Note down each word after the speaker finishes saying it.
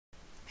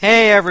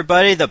Hey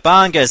everybody, the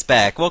Banga's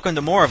back. Welcome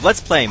to more of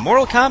Let's Play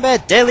Mortal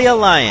Kombat Daily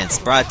Alliance,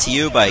 brought to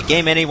you by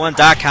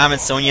GameAnyone.com,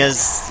 and Sonya's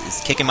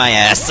is kicking my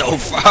ass so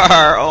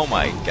far. Oh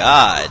my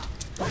god.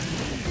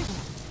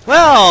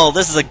 Well,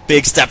 this is a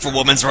big step for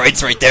women's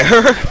rights right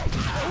there.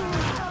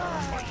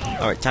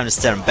 Alright, time to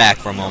set him back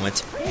for a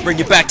moment. Bring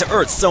you back to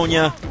Earth,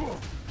 Sonya.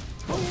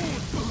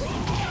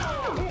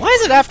 Why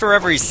is it after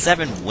every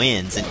 7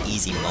 wins in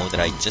easy mode that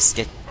I just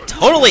get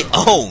totally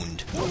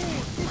owned?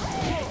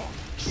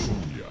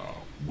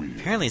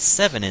 Apparently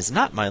 7 is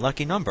not my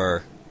lucky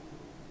number.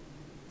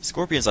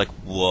 Scorpion's like,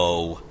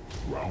 whoa.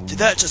 Did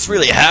that just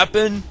really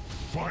happen?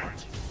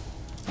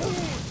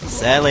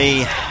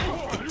 Sadly,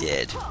 it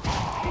did.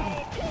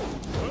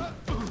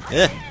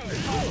 Ugh.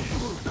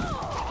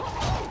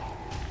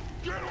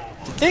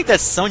 To think that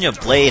Sonya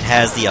Blade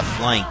has the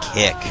flying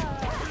kick.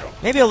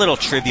 Maybe a little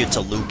tribute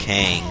to Liu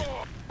Kang.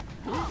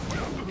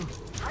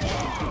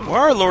 Where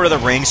are Lord of the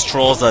Rings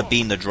trolls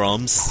beating the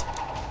drums?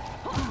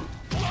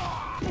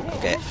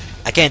 Okay.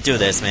 I can't do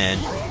this, man.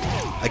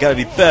 I gotta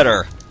be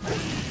better.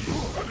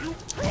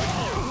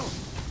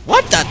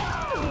 What the?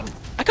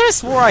 I could've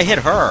swore I hit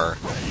her.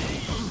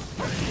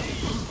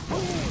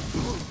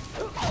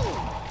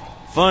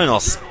 Fine, I'll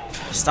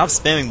stop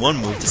spamming one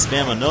move to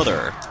spam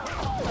another.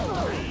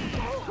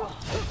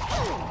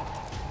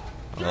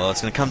 Oh,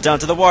 it's gonna come down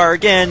to the wire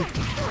again.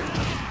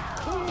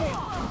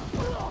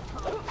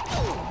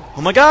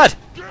 Oh my god!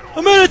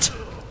 I'm in it!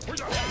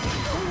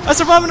 I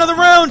survived another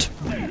round!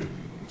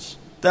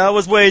 That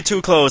was way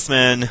too close,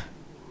 man.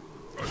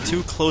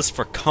 Too close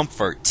for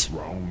comfort.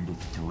 Round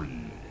 3.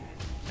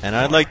 And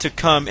I'd like to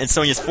come in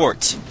Sonya's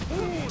fort.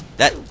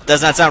 That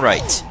does not sound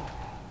right.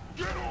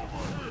 I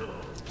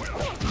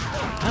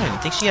don't even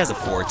think she has a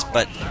fort,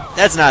 but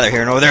that's neither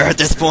here nor there at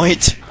this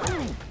point.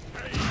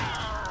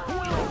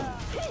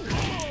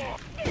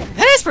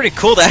 That is pretty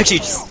cool to actually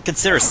just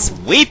consider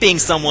sweeping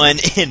someone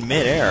in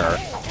midair.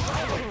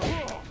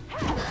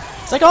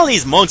 It's like all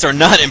these monks are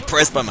not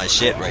impressed by my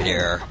shit right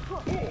here.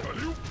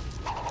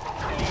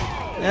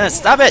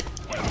 Stop it!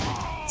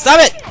 Stop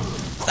it!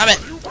 Stop it!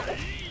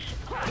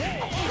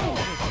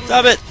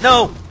 Stop it!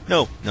 No!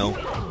 No! No!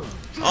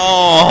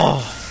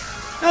 Oh!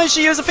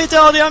 She used a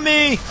fatality on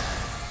me!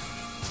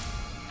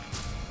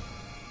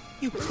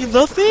 You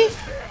love me?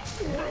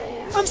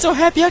 I'm so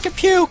happy I can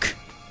puke!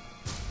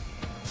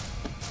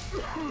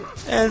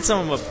 And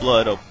some of my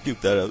blood, I'll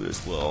puke that out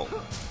as well.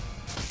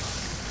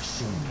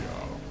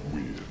 Sonya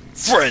wins.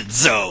 Friend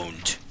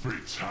zoned!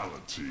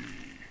 Fatality.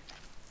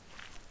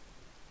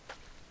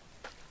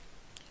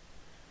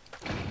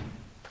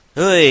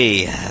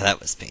 Oy,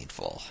 that was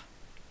painful.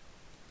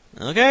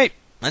 Okay,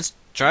 let's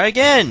try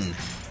again.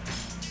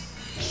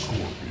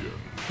 Scorpion.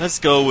 Let's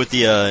go with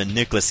the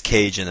Nicolas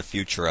Cage in the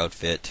future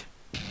outfit.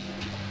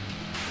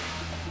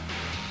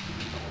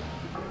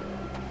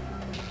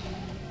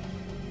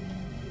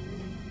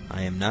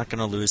 I am not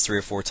gonna lose 3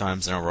 or 4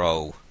 times in a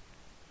row,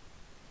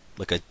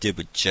 like I did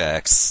with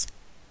Jax.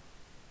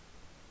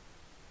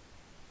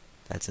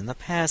 That's in the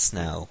past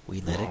now. We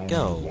let it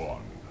go.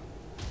 Round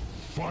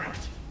 1.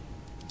 Fight.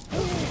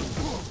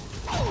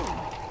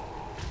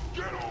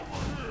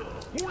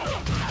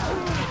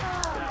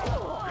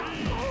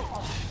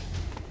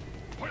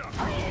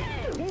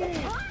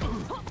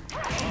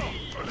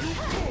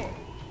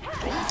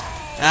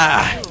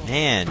 Ah,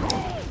 man.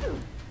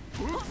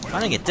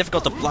 Finding it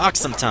difficult to block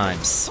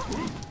sometimes.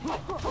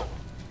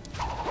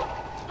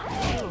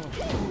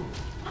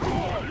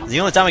 The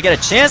only time I get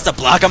a chance to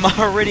block, I'm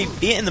already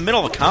in the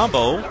middle of a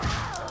combo.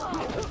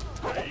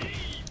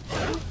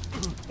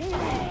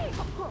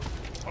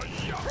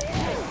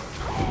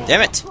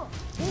 Damn it!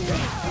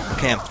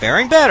 Okay, I'm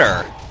faring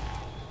better.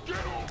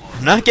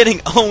 I'm not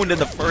getting owned in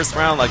the first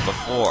round like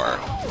before.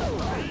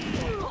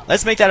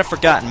 Let's make that a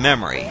forgotten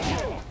memory.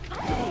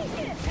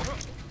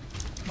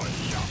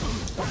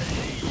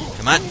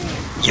 Come on.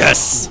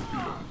 Yes!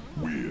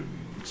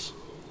 Wins.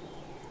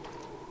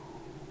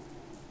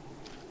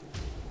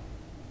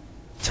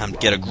 Time to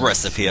get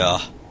aggressive here.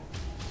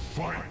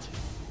 Fight.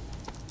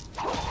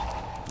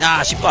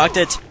 Ah, she blocked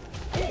it.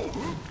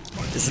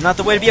 This is not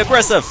the way to be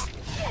aggressive.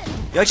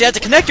 You actually have to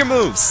connect your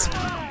moves.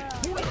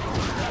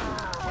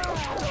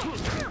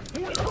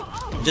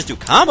 Just do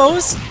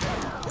combos.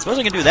 I suppose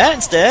I can do that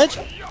instead.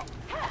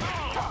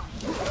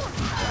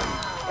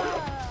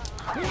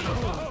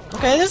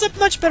 Okay, there's a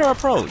much better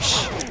approach.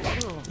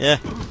 Yeah.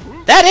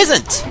 That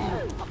isn't!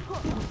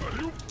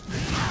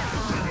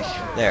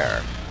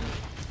 There.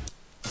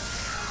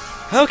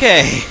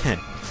 Okay.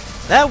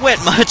 That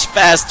went much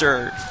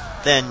faster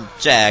than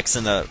Jax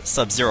in the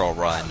Sub-Zero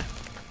run.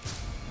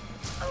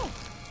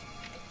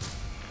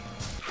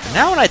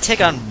 Now when I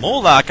take on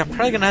Moloch, I'm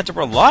probably gonna have to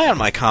rely on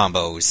my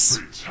combos.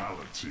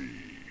 Fatality.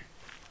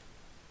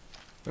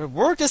 If it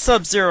worked as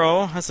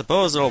Sub-Zero, I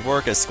suppose it'll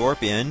work as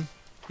Scorpion.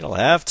 It'll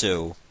have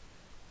to.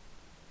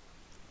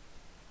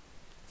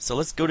 So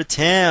let's go to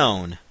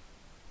town.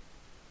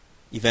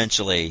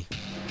 Eventually.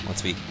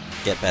 Once we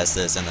get past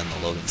this and then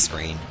the loading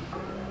screen.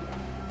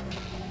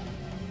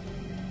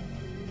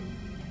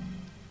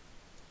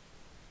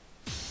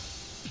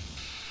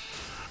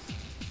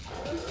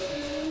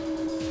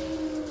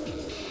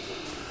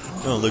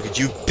 Oh, look at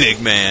you, big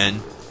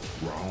man.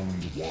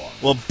 Round one.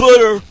 Well,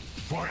 butter.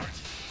 Fight.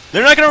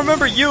 They're not gonna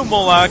remember you,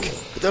 Moloch,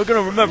 but they're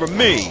gonna remember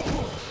me.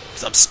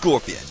 Because I'm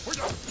Scorpion.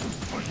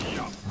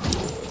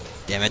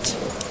 Damn it.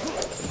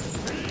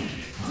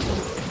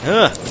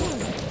 Ugh.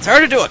 It's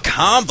hard to do a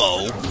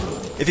combo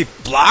if he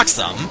blocks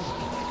them.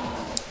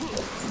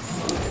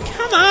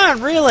 Come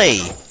on,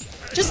 really?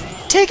 Just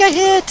take a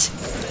hit.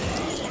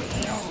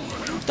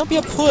 Don't be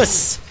a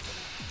puss.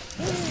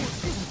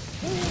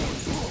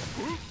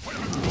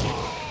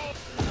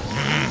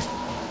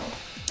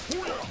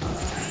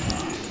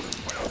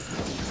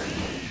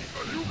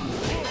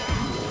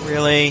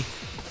 Really?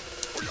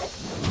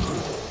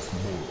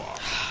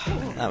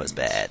 That was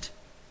bad.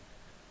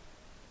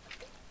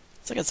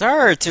 It's like it's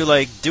hard to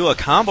like do a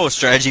combo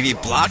strategy if he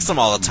blocks them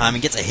all the time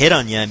and gets a hit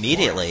on you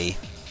immediately.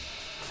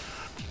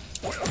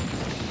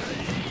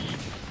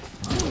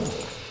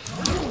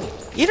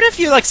 Even if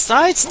you like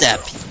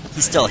sidestep,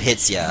 he still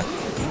hits you.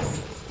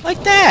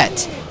 Like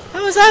that!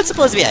 How was that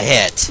supposed to be a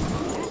hit?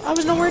 I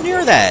was nowhere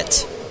near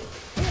that.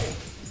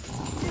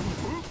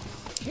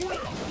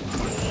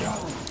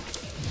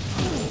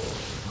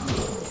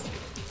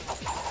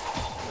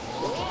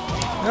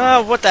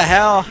 Oh, what the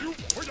hell?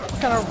 What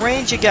kind of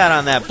range you got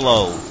on that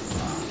blow?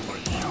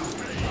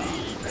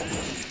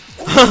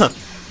 I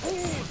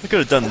could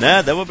have done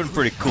that. That would have been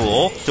pretty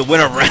cool. To win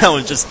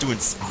around just doing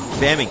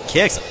spamming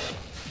kicks.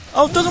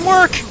 Oh, it doesn't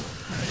work!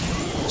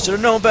 Should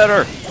have known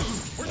better.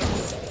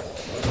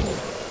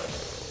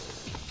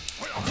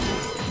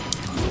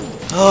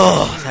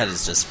 Oh, that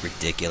is just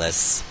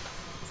ridiculous.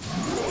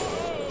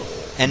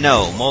 And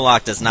no,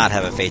 Moloch does not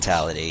have a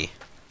fatality.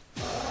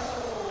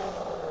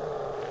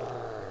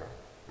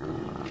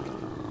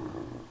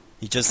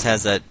 He just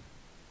has that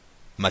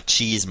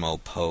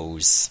machismo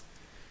pose.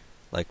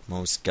 Like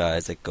most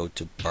guys that go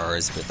to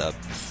bars with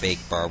fake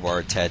barbed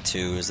wire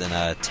tattoos and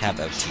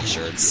tap-out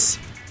t-shirts.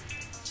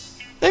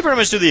 They pretty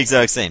much do the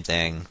exact same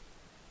thing.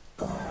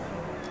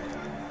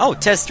 Oh,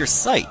 test your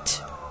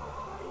sight.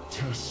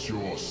 Test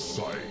your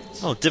sight.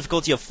 Oh,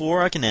 difficulty of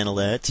 4, I can handle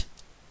that.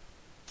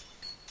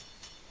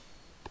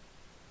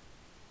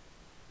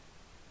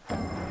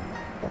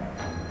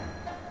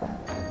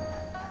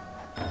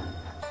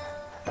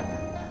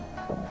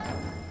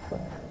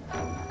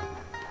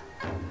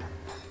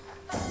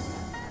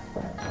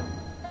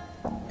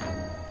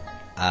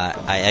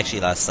 I actually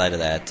lost sight of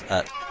that.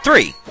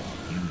 3! You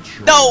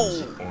chose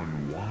No!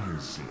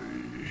 unwisely.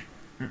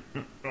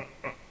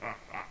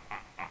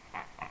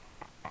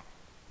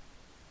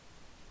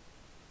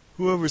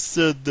 Whoever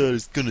said that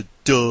is gonna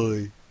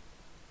die.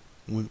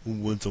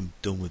 Once I'm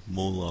done with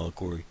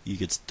Moloch, or he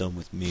gets done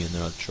with me, and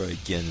then I'll try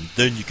again, and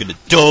then you're gonna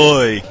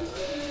die!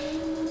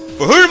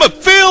 For hurting my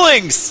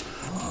feelings!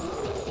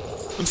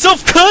 I'm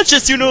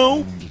self-conscious, you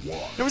know!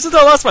 Ever since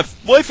I lost my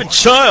wife and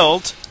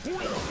child,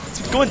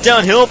 it's going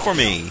downhill for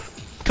me.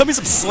 Cut me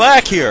some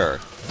slack here.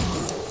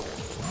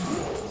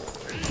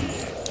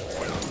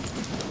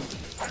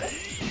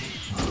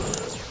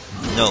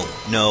 No,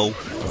 no,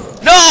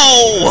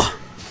 no!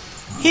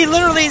 He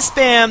literally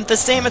spammed the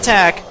same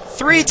attack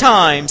 3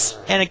 times,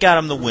 and it got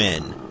him the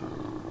win.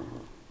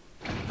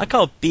 I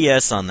call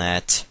BS on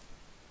that.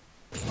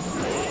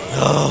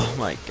 Oh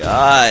my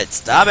god,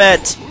 stop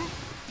it!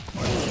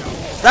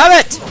 Stop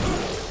it!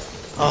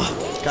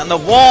 Oh, it's got on the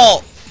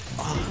wall!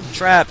 Oh, I'm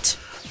trapped.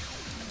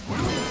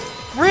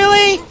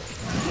 Really?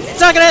 It's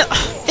not gonna...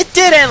 It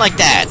did end like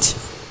that!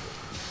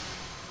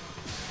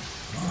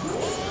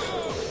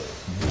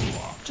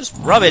 Just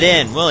rub it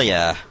in, will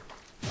ya?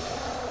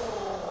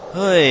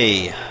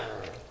 Hey.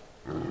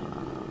 I'm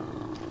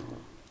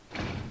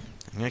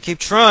gonna keep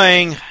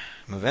trying.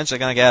 I'm eventually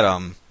gonna get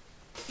him.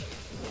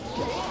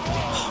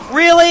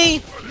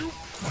 Really?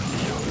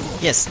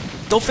 Yes,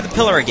 go for the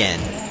pillar again.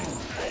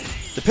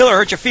 The pillar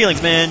hurt your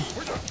feelings, man.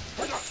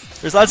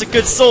 There's lots of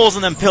good souls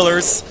in them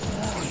pillars.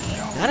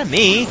 Not in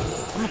me.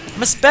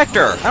 I'm a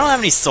specter. I don't have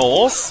any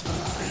souls.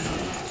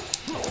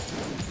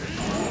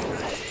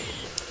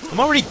 I'm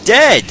already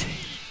dead.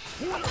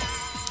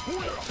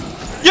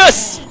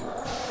 Yes!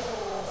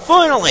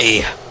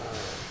 Finally!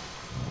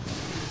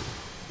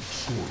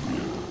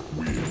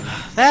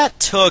 That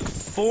took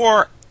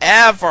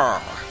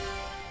forever.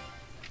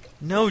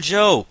 No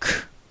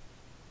joke.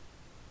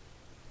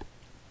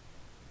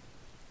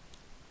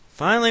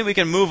 Finally, we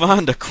can move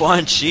on to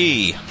Quan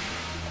Chi.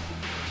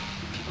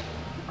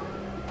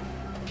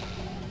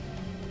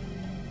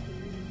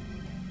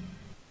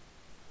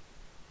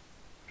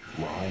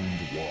 Round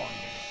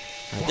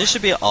one. This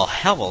should be a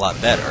hell of a lot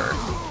better.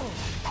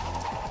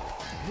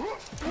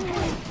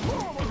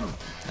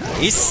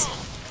 Nice.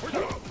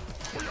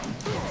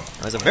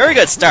 That was a very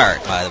good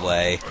start, by the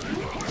way.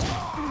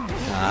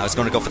 I was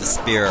going to go for the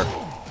spear.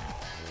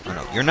 Oh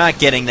no, you're not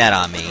getting that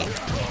on me.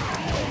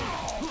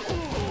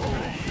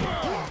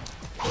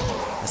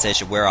 I say it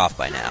should wear off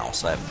by now,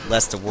 so I have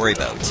less to worry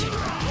about.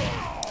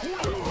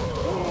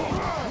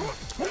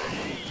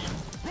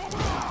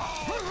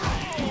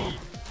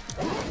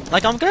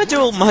 Like, I'm gonna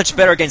do much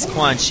better against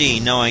Quan Chi,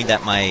 knowing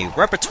that my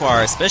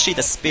repertoire, especially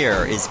the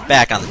spear, is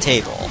back on the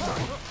table.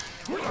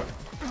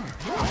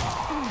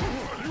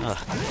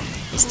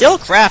 Still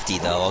crafty,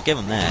 though, I'll give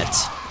him that.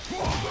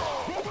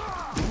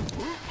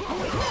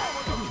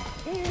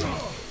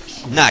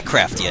 Not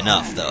crafty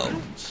enough, though.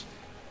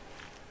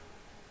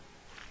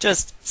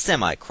 Just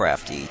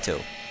semi-crafty to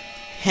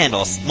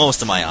handle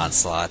most of my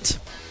onslaught.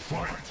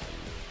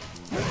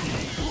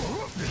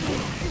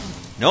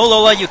 No,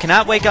 Lola, you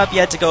cannot wake up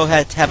yet to go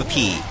ahead to have a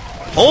pee.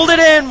 Hold it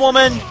in,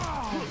 woman!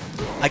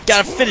 I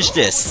gotta finish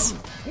this.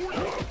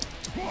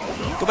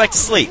 Go back to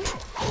sleep.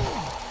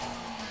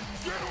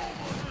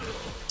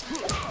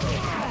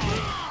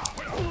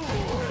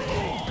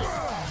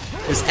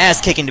 There's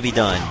ass kicking to be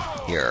done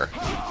here.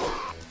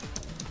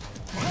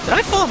 Did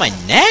I fall on my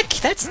neck?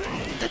 That's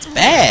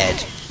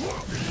bad.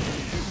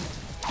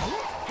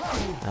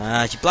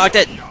 You blocked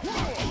it.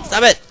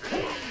 Stop it.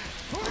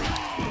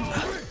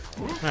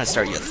 I'm gonna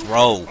start your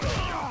throw.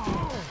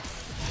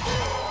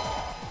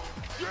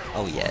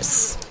 Oh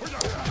yes.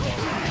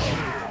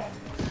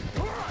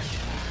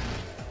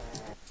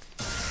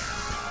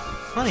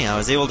 Funny, I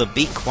was able to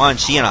beat Quan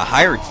Chi on a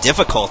higher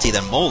difficulty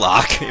than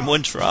Moloch in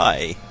one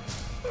try.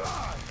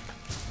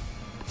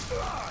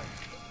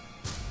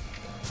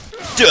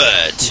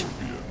 Dead!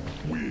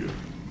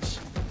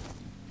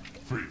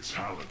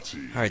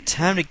 Alright,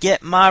 time to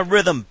get my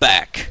rhythm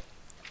back.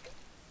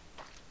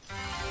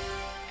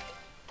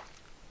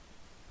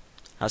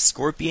 How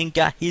Scorpion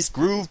got his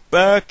groove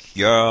back,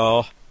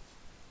 yeah.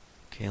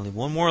 Okay, only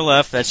one more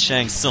left, that's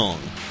Shang Tsung.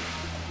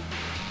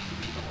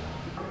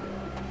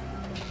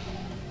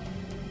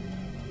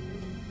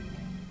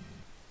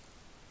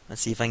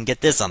 Let's see if I can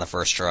get this on the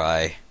first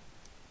try.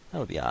 That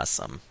would be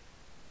awesome.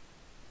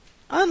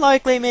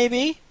 Unlikely,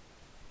 maybe.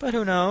 But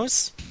who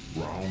knows?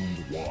 Round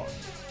one.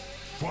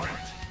 Fight.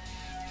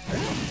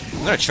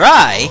 I'm gonna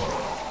try!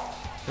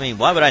 I mean,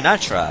 why would I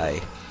not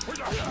try?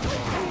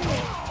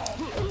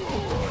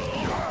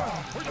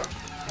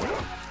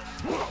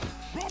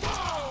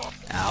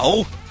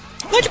 Ow!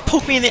 Why'd you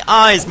poke me in the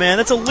eyes, man?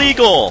 That's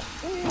illegal!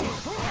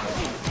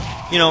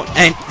 You know,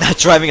 and not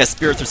driving a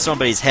spear through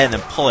somebody's head and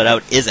then pull it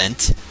out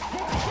isn't.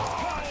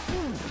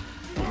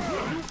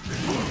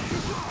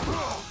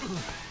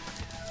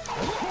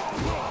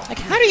 Like,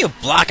 how do you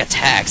block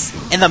attacks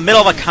in the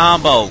middle of a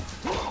combo?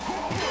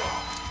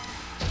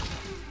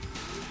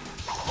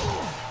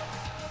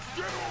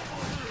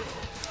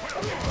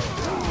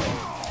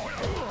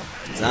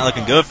 It's not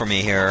looking good for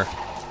me here.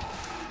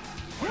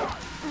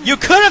 You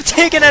could have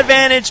taken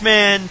advantage,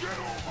 man!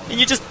 And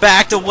you just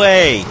backed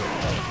away.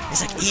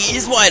 He's like,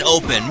 he's wide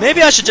open.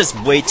 Maybe I should just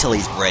wait till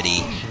he's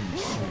ready.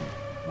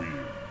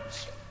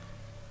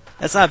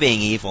 That's not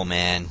being evil,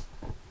 man.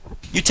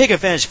 You take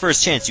advantage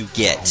first chance you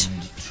get.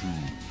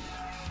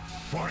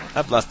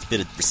 I've lost a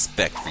bit of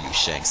respect for you,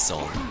 Shang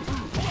Tsung.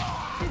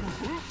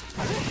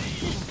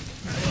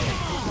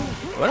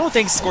 Well, I don't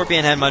think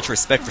Scorpion had much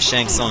respect for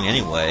Shang Tsung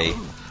anyway.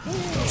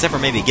 Except for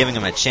maybe giving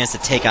him a chance to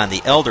take on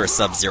the Elder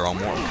Sub-Zero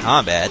Mortal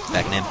Kombat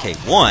back in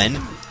MK1.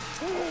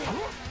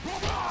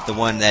 The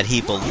one that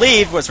he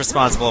believed was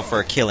responsible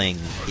for killing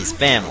his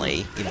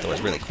family, even though it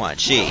was really Quan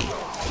Chi.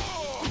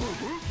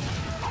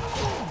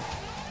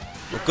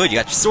 Well, good, you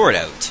got your sword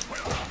out.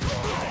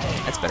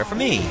 That's better for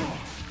me.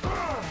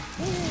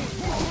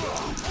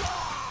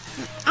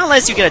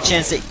 Unless you get a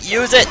chance to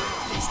use it.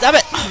 Stop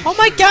it! Oh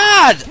my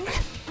god!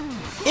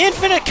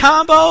 Infinite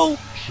combo!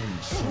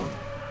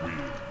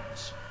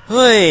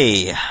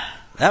 Hey,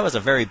 that was a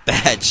very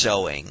bad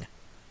showing.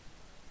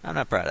 I'm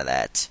not proud of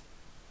that.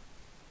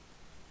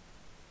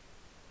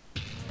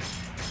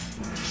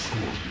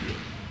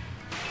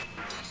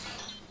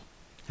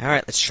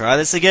 Alright, let's try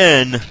this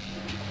again.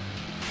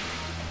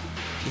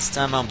 This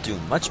time I'll do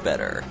much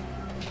better.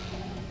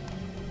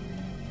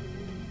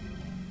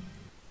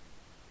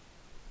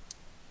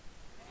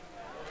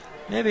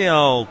 Maybe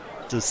I'll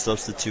just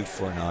substitute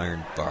for an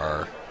iron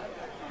bar.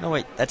 No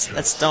wait, that's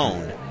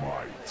stone.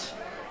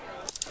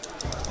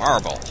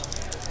 Marble.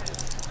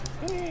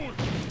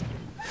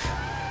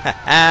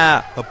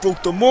 Haha! I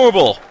broke the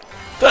marble!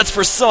 That's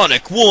for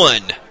Sonic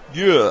 1!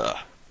 Yeah!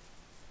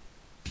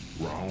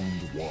 Round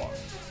one.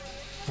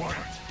 Fight.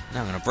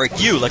 Now I'm gonna break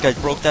you like I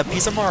broke that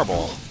piece of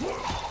marble.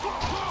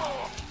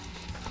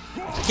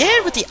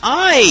 Again with the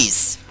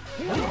eyes!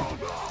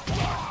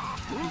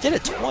 You did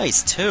it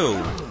twice,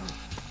 too.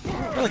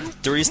 You're like the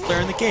dirtiest player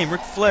in the game,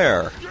 Ric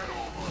Flair.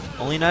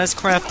 Only not as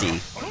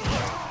crafty.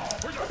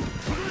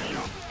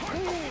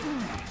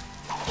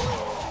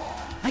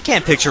 I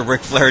can't picture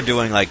Ric Flair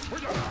doing, like,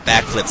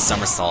 backflip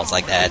somersaults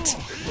like that.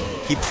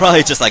 He'd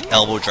probably just, like,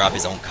 elbow drop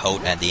his own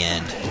coat at the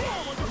end.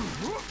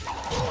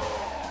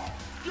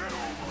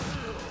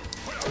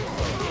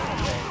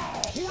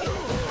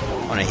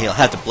 Oh, and he'll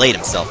have to blade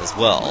himself as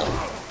well.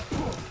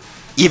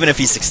 Even if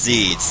he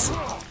succeeds.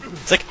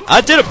 It's like,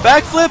 I did a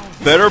backflip,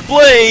 better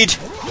blade!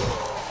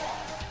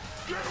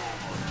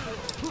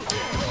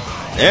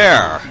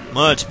 There!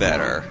 Much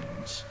better.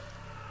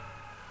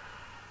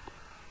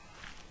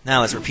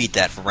 Now let's repeat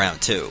that for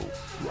round 2.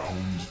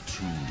 Round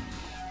two.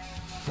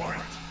 Fight.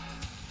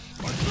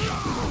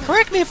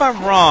 Correct me if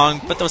I'm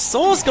wrong, but those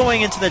souls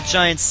going into the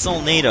giant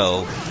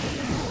Soulnado,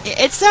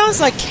 it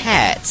sounds like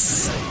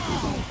cats.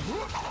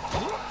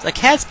 It's like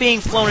cats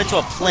being flown into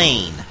a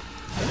plane.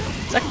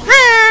 It's like...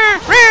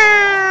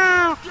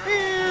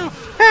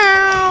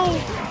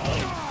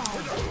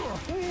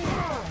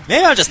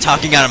 Maybe I'm just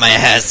talking out of my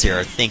ass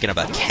here, thinking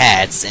about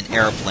cats and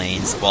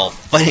airplanes while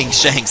fighting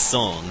Shang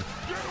Tsung.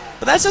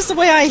 But that's just the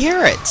way I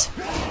hear it.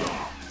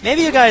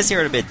 Maybe you guys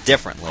hear it a bit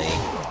differently.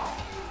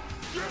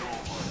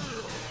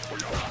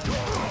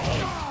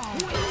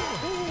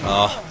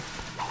 Oh.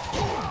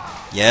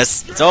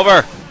 Yes, it's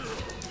over!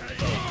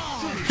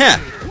 Huh.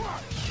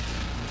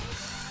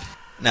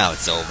 Now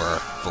it's over.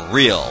 For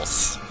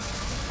reals.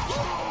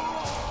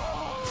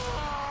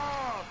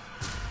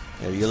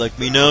 Hey, you like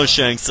me now,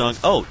 Shang Tsung?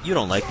 Oh, you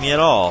don't like me at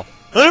all.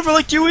 I never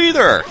liked you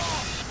either!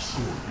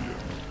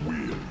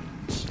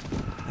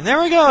 And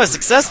there we go, a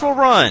successful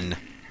run!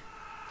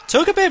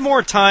 Took a bit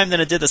more time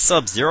than it did the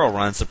Sub-Zero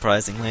run,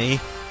 surprisingly.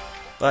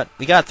 But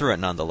we got through it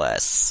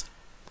nonetheless.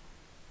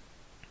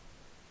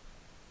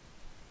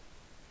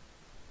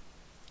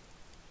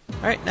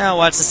 Alright, now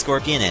watch the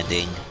Scorpion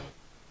ending.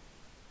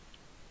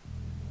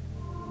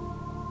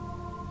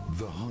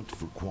 The hunt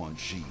for Quan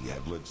Chi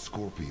had led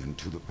Scorpion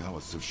to the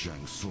palace of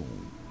Shang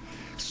Tsung.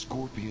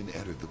 Scorpion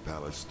entered the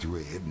palace through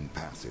a hidden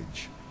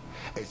passage.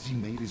 As he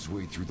made his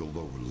way through the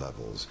lower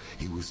levels,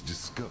 he was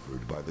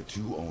discovered by the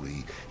two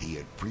Oni he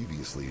had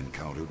previously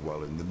encountered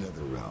while in the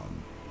Netherrealm.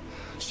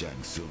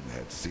 Shang Tsung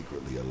had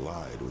secretly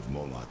allied with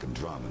Moloch and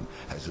Draman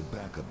as a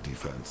backup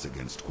defense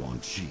against Quan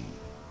Chi.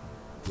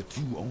 The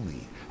two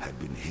Oni had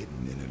been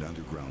hidden in an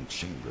underground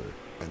chamber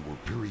and were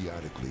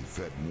periodically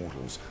fed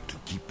mortals to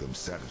keep them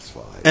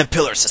satisfied. And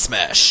pillars to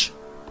smash!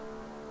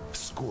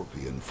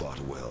 Scorpion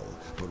fought well,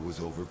 but was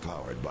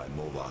overpowered by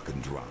Moloch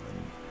and Draman.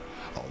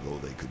 Although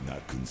they could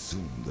not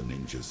consume the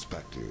ninja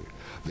Spectre,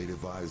 they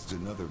devised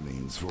another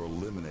means for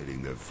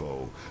eliminating their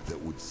foe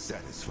that would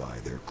satisfy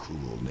their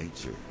cruel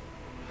nature.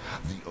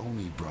 The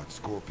Oni brought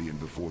Scorpion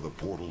before the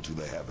portal to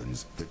the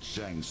heavens that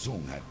Shang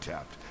Tsung had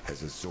tapped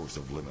as a source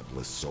of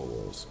limitless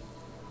souls.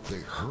 They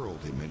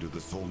hurled him into the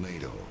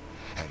Solnado,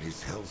 and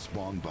his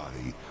hellspawn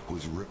body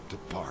was ripped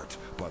apart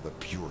by the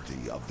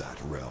purity of that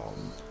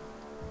realm.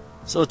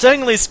 So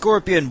technically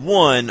Scorpion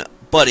won,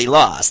 but he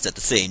lost at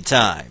the same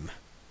time.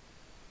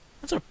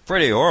 That's a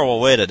pretty horrible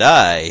way to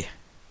die.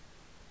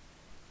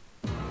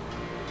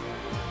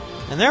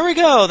 And there we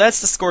go,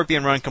 that's the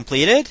Scorpion run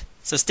completed.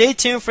 So stay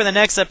tuned for the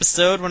next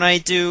episode when I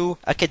do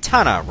a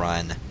Kitana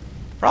run.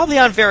 Probably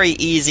on very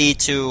easy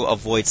to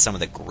avoid some of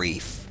the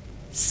grief.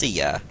 See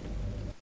ya.